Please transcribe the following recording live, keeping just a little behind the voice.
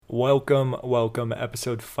Welcome,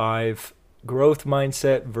 episode 5, growth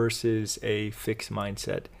mindset versus a fixed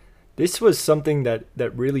mindset. This was something that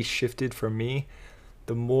really shifted for me.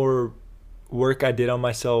 The more work I did on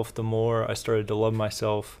myself, the more I started to love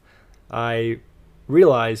myself. I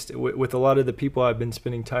realized with a lot of the people I've been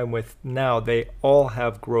spending time with now, they all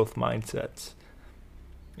have growth mindsets.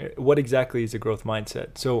 What exactly is a growth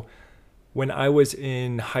mindset? So when I was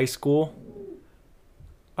in high school,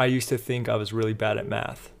 I used to think I was really bad at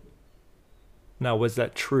math. Now, was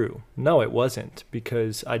that true? No, it wasn't,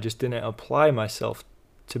 because I just didn't apply myself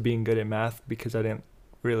to being good at math because I didn't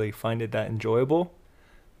really find it that enjoyable.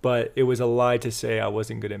 But it was a lie to say I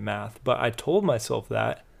wasn't good at math. But I told myself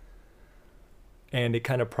that, and it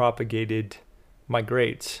kind of propagated my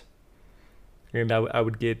grades. And I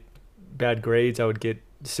would get bad grades. I would get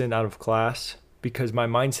sent out of class because my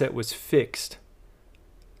mindset was fixed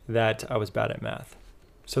that I was bad at math.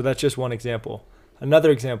 So that's just one example.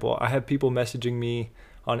 Another example, I have people messaging me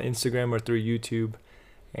on Instagram or through YouTube,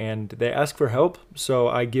 and they ask for help. So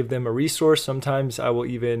I give them a resource. Sometimes I will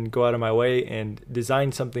even go out of my way and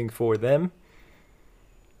design something for them.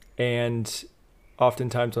 And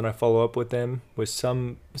oftentimes when I follow up with them, with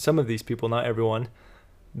some of these people, not everyone,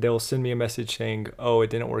 they'll send me a message saying, oh,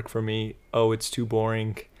 it didn't work for me. Oh, it's too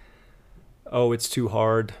boring. Oh, it's too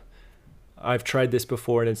hard. I've tried this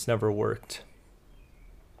before and it's never worked.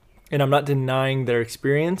 And I'm not denying their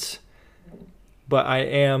experience, but I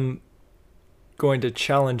am going to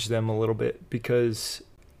challenge them a little bit, because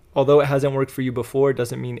although it hasn't worked for you before, it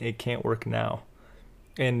doesn't mean it can't work now.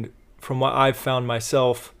 And from what I've found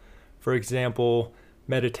myself, for example,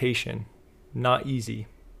 meditation, not easy.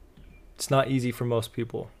 It's not easy for most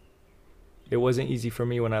people. It wasn't easy for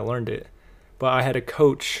me when I learned it. But I had a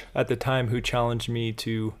coach at the time who challenged me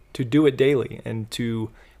to do it daily and to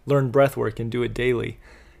learn breath work and do it daily.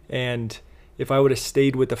 And if I would have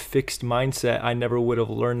stayed with a fixed mindset, I never would have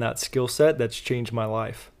learned that skill set that's changed my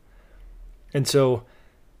life. And so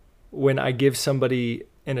when I give somebody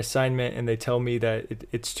an assignment and they tell me that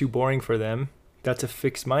it's too boring for them, that's a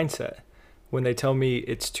fixed mindset. When they tell me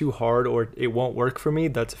it's too hard or it won't work for me,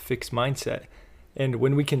 that's a fixed mindset. And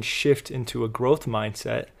when we can shift into a growth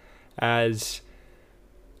mindset as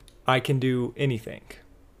I can do anything,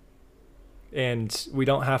 and we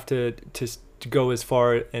don't have to go as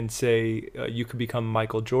far and say you could become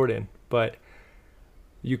Michael Jordan, but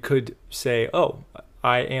you could say, oh,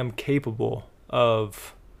 I am capable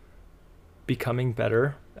of becoming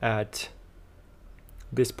better at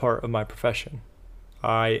this part of my profession.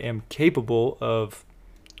 I am capable of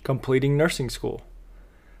completing nursing school.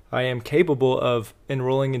 I am capable of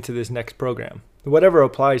enrolling into this next program, whatever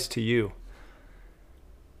applies to you.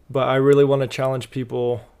 But I really want to challenge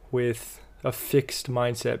people with a fixed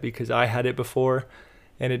mindset, because I had it before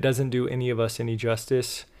and it doesn't do any of us any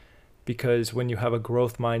justice, because when you have a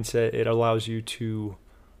growth mindset, it allows you to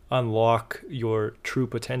unlock your true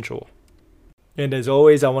potential. And as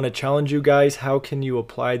always, I want to challenge you guys. How can you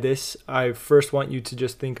apply this? I first want you to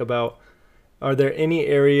just think about, are there any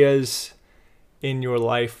areas in your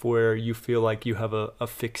life where you feel like you have a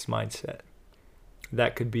fixed mindset?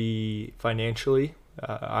 That could be financially.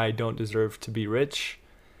 I don't deserve to be rich.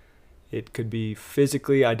 It could be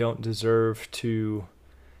physically, I don't deserve to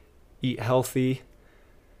eat healthy.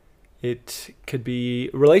 It could be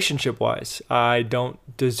relationship-wise, I don't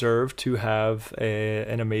deserve to have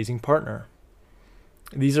an amazing partner.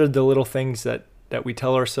 These are the little things that we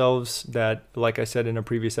tell ourselves that, like I said in a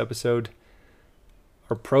previous episode,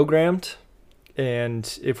 are programmed.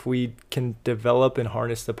 And if we can develop and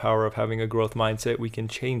harness the power of having a growth mindset, we can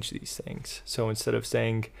change these things. So instead of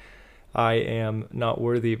saying, I am not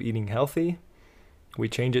worthy of eating healthy, we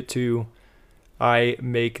change it to, I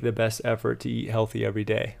make the best effort to eat healthy every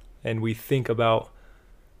day. And we think about,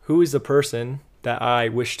 who is the person that I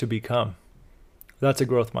wish to become? That's a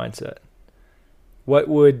growth mindset. What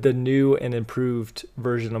would the new and improved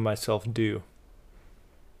version of myself do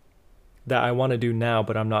that I want to do now,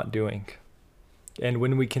 but I'm not doing? And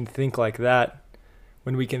when we can think like that,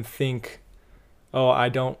 when we can think, oh, I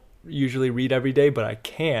don't usually read every day, but I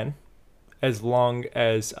can, as long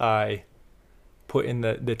as I put in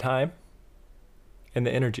the time and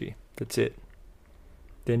the energy. That's it.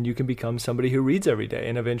 Then you can become somebody who reads every day,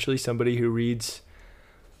 and eventually somebody who reads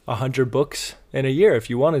 100 books in a year if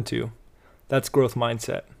you wanted to. That's growth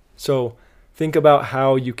mindset. So think about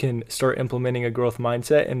how you can start implementing a growth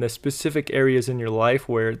mindset in the specific areas in your life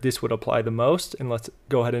where this would apply the most, and let's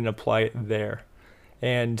go ahead and apply it there.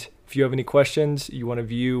 And if you have any questions, you want to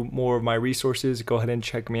view more of my resources, go ahead and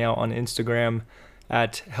check me out on Instagram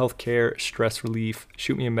at Healthcare Stress Relief.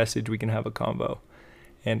 Shoot me a message. We can have a convo.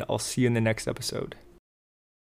 And I'll see you in the next episode.